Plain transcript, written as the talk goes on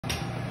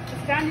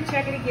it's time to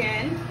check it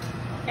again.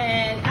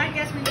 And I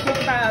guess we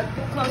took about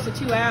close to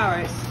 2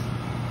 hours.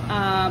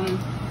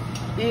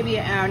 Maybe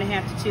an hour and a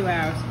half to 2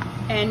 hours.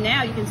 And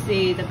now you can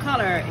see the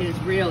color is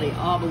really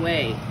all the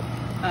way.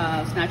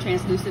 It's not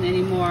translucent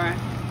anymore.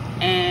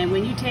 And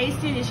when you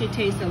taste it, it should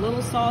taste a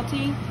little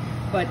salty,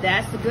 but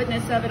that's the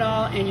goodness of it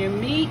all. And your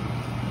meat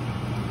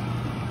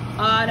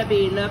ought to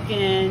be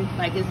looking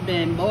like it's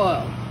been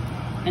boiled.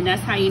 And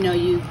that's how you know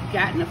you've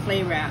gotten the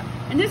flavor out.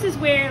 And this is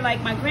where,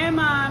 like, my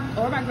grandma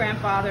or my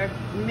grandfather,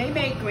 they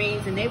made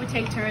greens, and they would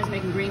take turns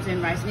making greens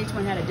and rice, and each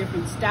one had a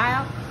different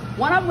style.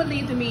 One of them would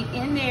leave the meat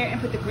in there and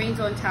put the greens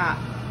on top.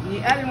 And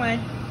the other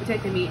one would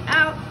take the meat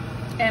out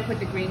and put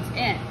the greens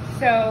in.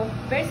 So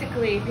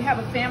basically, if you have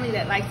a family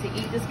that likes to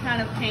eat this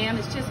kind of ham,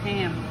 it's just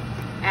ham.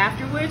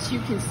 Afterwards, you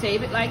can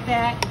save it like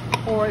that,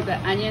 or the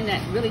onion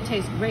that really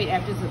tastes great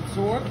after it's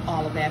absorbed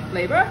all of that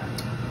flavor.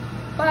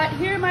 But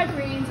here are my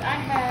greens. I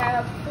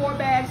have 4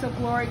 bags of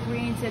Glory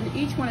greens, and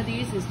each one of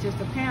these is just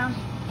a pound.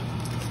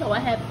 So I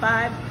had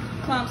 5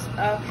 clumps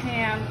of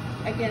ham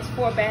against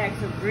 4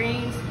 bags of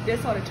greens.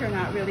 This ought to turn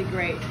out really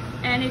great.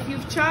 And if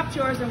you've chopped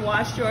yours and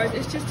washed yours,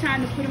 it's just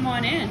time to put them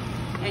on in.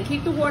 And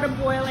keep the water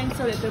boiling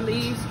so that the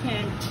leaves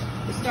can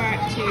start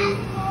to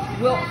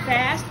wilt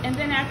fast. And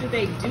then after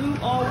they do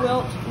all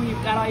wilt, when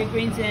you've got all your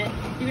greens in,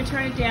 you can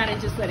turn it down and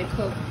just let it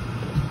cook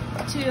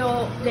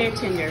till they're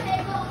tender.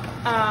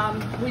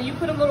 When you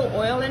put a little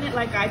oil in it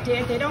like I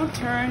did, they don't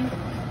turn,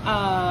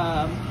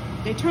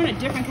 they turn a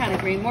different kind of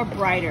green, more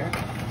brighter.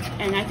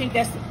 And I think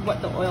that's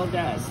what the oil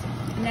does.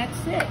 And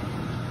that's it.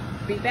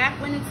 Be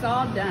back when it's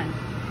all done.